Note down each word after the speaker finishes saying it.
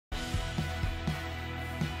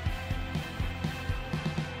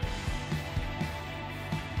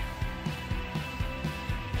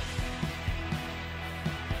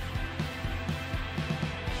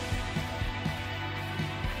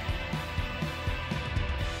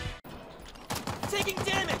taking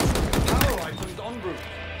damage. Power items en route.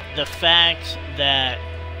 The fact that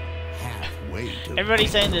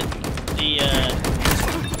everybody's saying that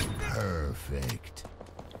perfect.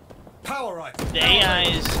 Power item. the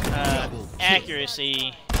AI's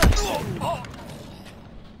accuracy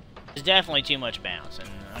is definitely too much bounce, and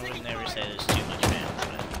I would never say there's too much bounce.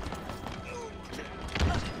 But...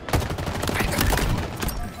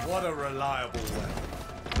 What a reliable weapon.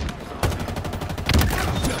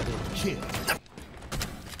 Double kill.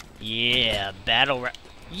 Yeah, battle rap.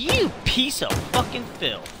 You piece of fucking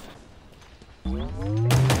filth. Frag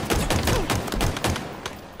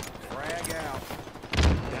out.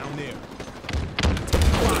 Down there.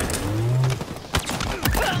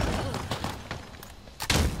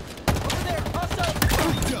 Over there, hostile.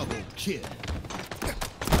 Double kill.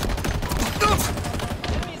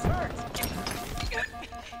 Enemy's hurt.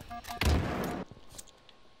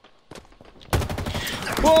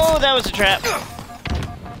 Whoa, that was a trap.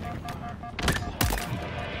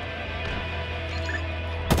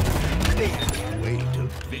 Way to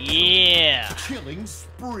Yeah. killing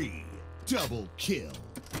spree. Double kill.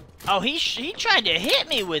 Oh, he tried to hit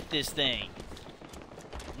me with this thing.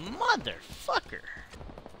 Motherfucker.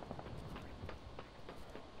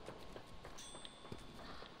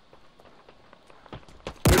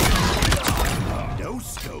 No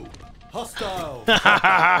scope. Hostile.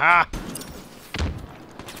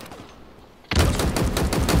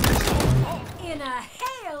 In a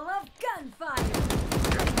hail of gunfire.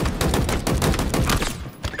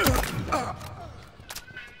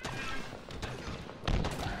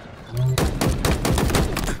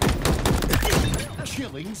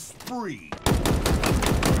 Killing spree.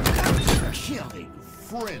 Killing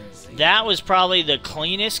frenzy. That was probably the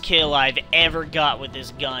cleanest kill I've ever got with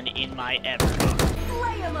this gun in my ever.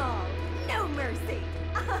 Slay 'em all. No mercy.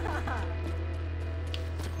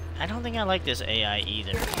 I don't think I like this AI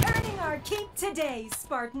either. Earning our keep today,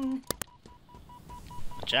 Spartan.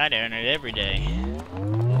 I try to earn it every day,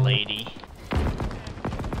 lady.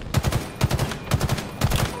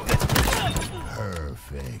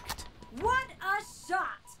 Perfect. What a shot!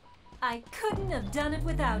 I couldn't have done it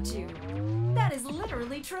without you. That is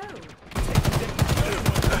literally true.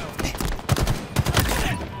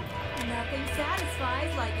 Nothing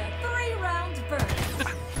satisfies like a 3-round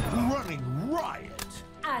burst. Running riot.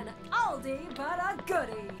 An oldie but a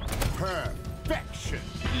goodie. Perfection.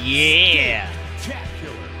 Yeah.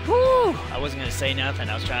 Spectacular. Woo! I wasn't gonna say nothing.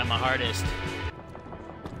 I was trying my hardest.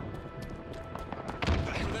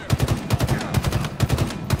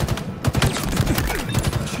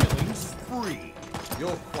 Killing spree.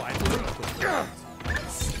 You're quite critical.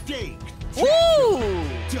 Steak. Woo!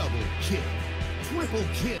 Double kill. Triple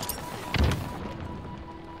kill.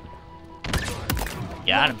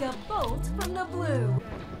 Got him. Like a bolt from the blue.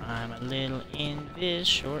 I'm a little envious,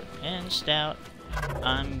 short and stout.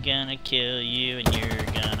 I'm gonna kill you and you're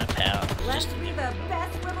gonna pout. Let's be the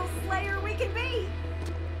best little slayer we can be.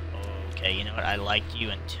 Okay, you know what? I liked you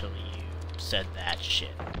until you said that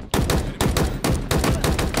shit.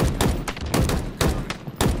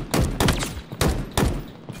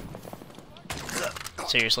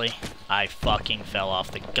 Seriously, I fucking fell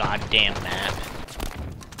off the goddamn map.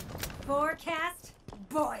 Forecast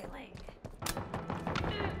boiling.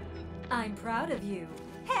 I'm proud of you.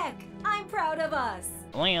 Heck, I'm proud of us.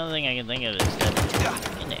 The only other thing I can think of is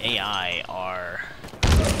that in the AI are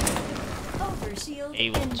Overshield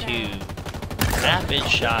able inbound. to rapid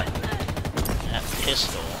shot that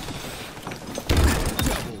pistol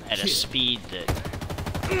at a speed that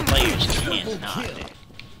players cannot do.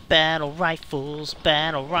 Battle rifles,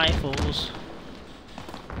 battle rifles.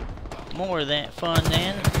 More than fun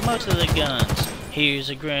than most of the guns. Here's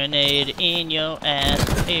a grenade in your ass.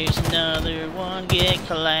 Here's another one, get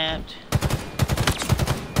clapped.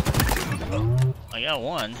 I got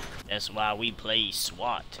one. That's why we play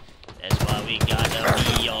SWAT. That's why we gotta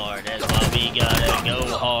be hard. That's why we gotta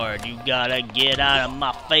go hard. You gotta get out of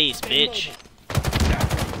my face, bitch.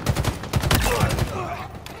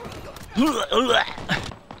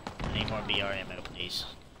 I need more BR ammo, please.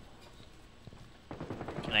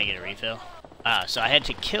 Can I get a refill? Ah, so I had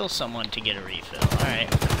to kill someone to get a refill.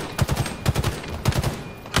 Alright.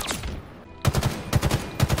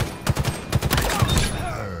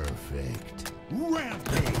 Perfect.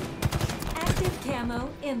 Rampage. Active camo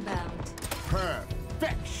inbound.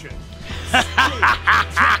 Perfection.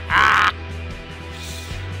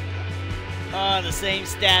 Oh, the same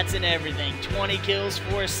stats and everything. 20 kills,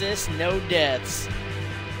 4 assists, no deaths.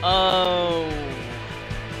 Oh.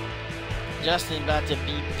 Justin about to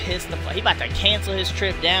be pissed the fuck. He about to cancel his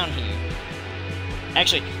trip down here.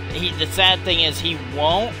 Actually, the sad thing is he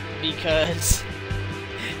won't, because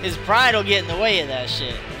His pride will get in the way of that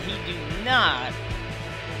shit. He do not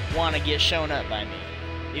want to get shown up by me,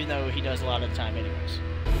 even though he does a lot of the time anyways.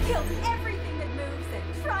 Kill everything that moves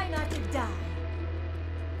and try not to die.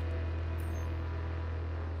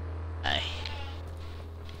 I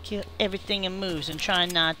kill everything that moves and try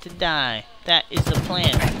not to die. That is the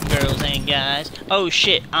plan, girls and guys. Oh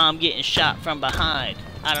shit, I'm getting shot from behind.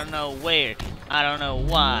 I don't know where. I don't know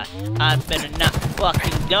why. I better not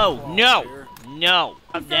fucking go. No! No!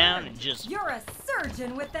 I'm down and just... You're a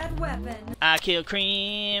surgeon with that weapon. I killed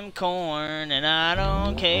cream corn and I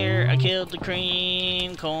don't care. I killed the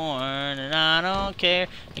cream corn and I don't care.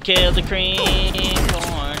 I killed the cream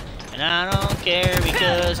corn and I don't care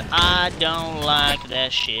because I don't like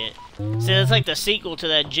that shit. See, it's like the sequel to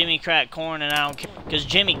that Jimmy cracked corn and I don't care. Because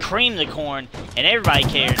Jimmy creamed the corn and everybody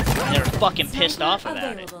cared. And they were fucking pissed off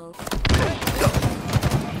about it.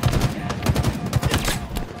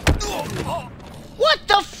 What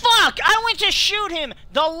the fuck? I went to shoot him.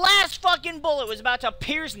 The last fucking bullet was about to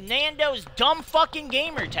pierce Nando's dumb fucking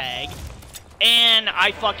gamer tag. And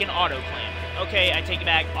I fucking auto-clambered. Okay, I take it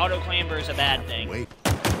back. Auto-clamber is a bad thing. Wait.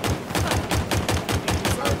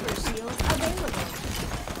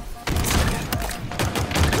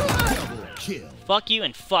 Double kill. Fuck you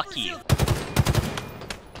and fuck you.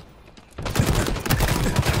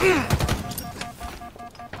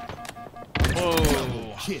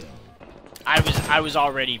 Oh. Kill. I was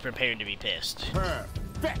already prepared to be pissed.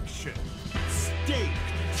 Perfection. Steak.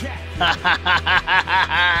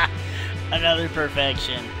 Another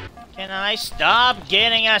perfection. Can I stop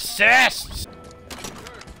getting assists?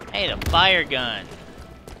 Hey, the fire gun.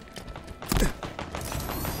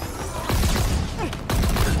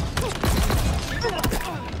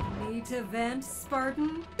 Need to vent,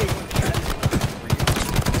 Spartan?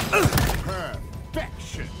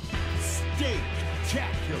 Perfection.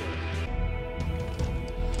 Steak-tacular.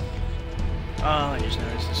 Oh, I just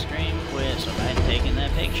noticed the stream quit, so if I hadn't taken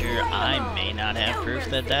that picture, I may not have proof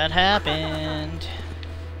that that happened.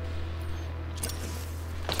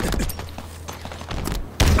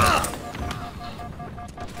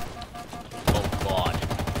 Oh god.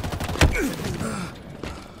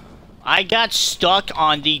 I got stuck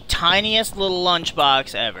on the tiniest little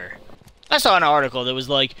lunchbox ever. I saw an article that was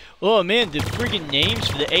like, oh man, the friggin' names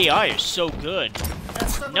for the AI are so good.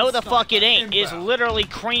 No, the fuck it ain't. It's literally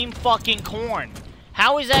cream fucking corn.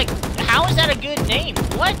 How is that a good name?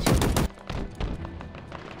 What?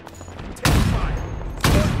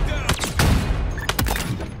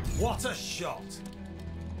 What a shot!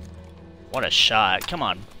 What a shot. Come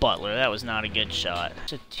on, Butler. That was not a good shot.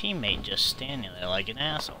 It's a teammate just standing there like an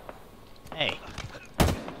asshole. Hey.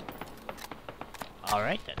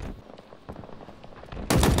 Alright then.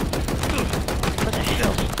 What the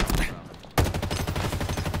hell?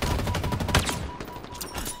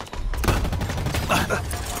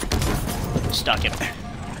 Stuck him.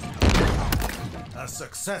 A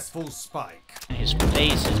successful spike. His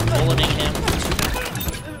face is bulleting him.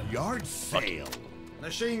 Yard sale.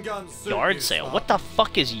 Machine gun suit Yard you, sale? son. What the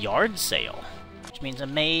fuck is yard sale? Which means I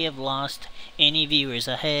may have lost any viewers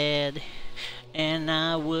ahead. And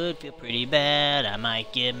I would feel pretty bad. I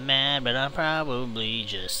might get mad, but I'm probably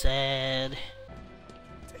just sad.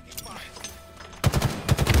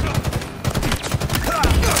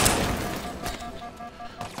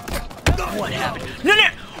 What happened? No, no!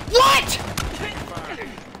 What?!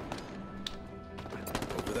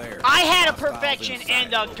 Over there. I had a perfection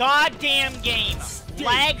and the goddamn game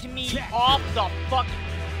lagged me off the fuck.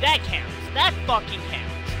 That counts. That fucking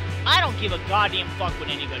counts. I don't give a goddamn fuck what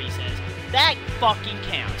anybody says. That fucking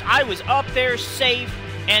counts. I was up there safe,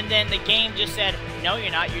 and then the game just said, no, you're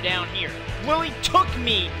not, you're down here. Literally took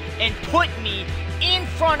me and put me in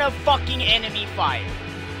front of fucking enemy fire.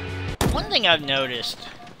 One thing I've noticed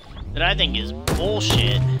that I think is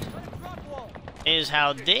bullshit is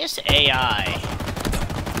how this AI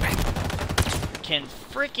can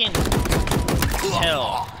freaking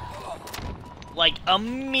tell. Like,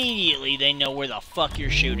 immediately they know where the fuck you're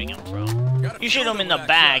shooting them from. You shoot them in the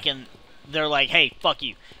back and they're like, hey, fuck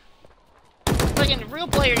you. Fucking the real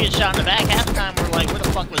player gets shot in the back, half the time we're like, where the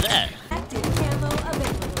fuck was that? Active camo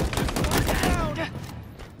available.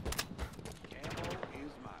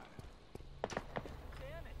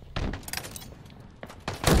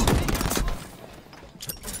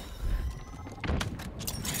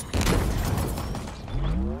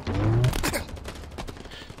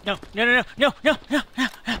 No, no, no, no, no, no, no,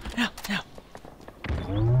 no, no, no.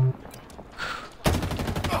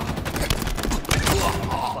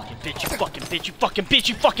 Fucking bitch, you fucking bitch, you fucking bitch,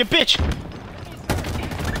 you fucking bitch!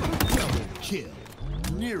 Double kill.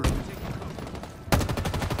 Near.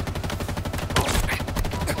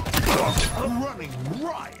 Running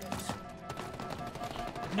riot.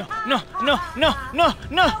 No, no, no, no, no,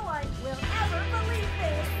 no! No one will ever believe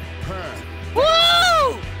this. Perfect.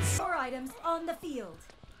 Woo! 4 items on the field.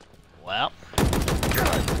 Well.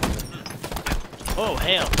 Oh,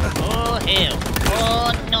 hell. Oh, hell.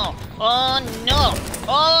 Oh, no. Oh, no.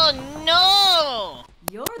 Oh, no!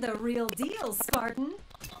 You're the real deal, Spartan.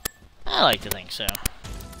 I like to think so.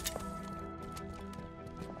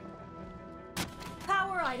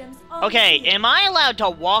 Power items on Okay, the field. am I allowed to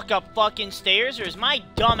walk up fucking stairs, or is my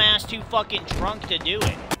dumbass too fucking drunk to do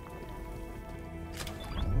it?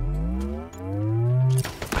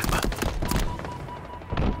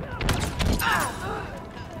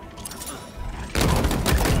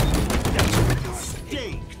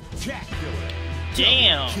 Spectacular.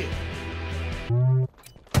 Damn. Kill.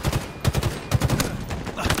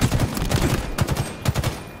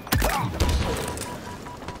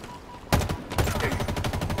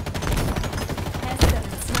 S7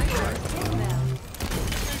 sniper inbound.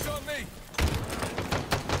 He's on me.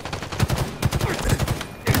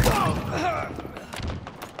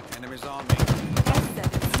 Enemies on me. S7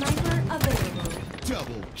 sniper available.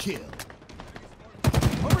 Double kill.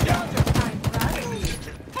 Over yonder. I'm proud of you.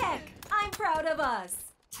 Heck, I'm proud of us.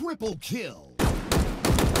 Triple kill.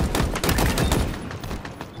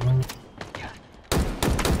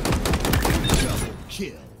 Double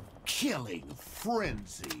kill. Killing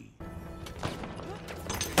frenzy.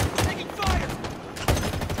 Taking fire.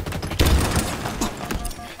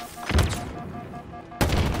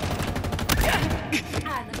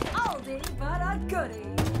 An oldie but a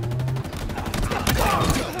goodie.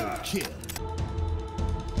 Double kill.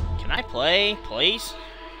 Can I play, please?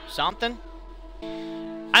 Something?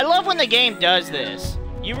 I love when the game does this.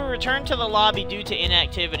 You were returned to the lobby due to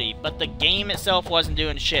inactivity, but the game itself wasn't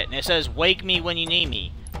doing shit, and it says, wake me when you need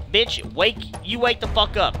me. Bitch, wake the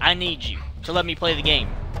fuck up. I need you to let me play the game.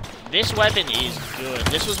 This weapon is good.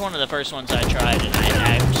 This was one of the first ones I tried, and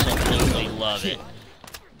I absolutely love it.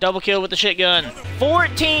 Double kill with the shit gun.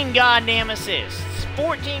 14 goddamn assists.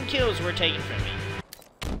 14 kills were taken from me.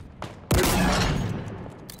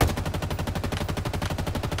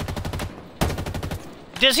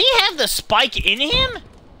 Does he have the spike in him?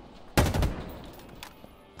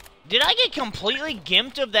 Did I get completely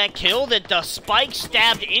gimped of that kill that the spike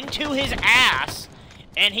stabbed into his ass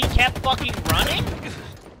and he kept fucking running?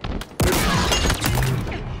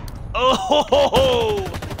 Oh!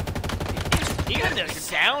 Even the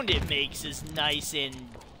sound it makes is nice and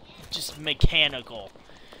just mechanical.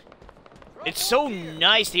 It's so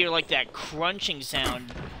nice to hear like that crunching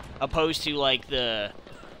sound opposed to like the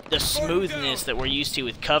smoothness that we're used to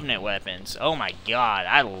with Covenant weapons. Oh my god,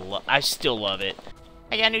 I still love it.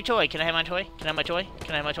 I got a new toy. Can I have my toy? Can I have my toy?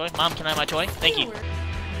 Can I have my toy? Mom, can I have my toy? Thank you. Forward.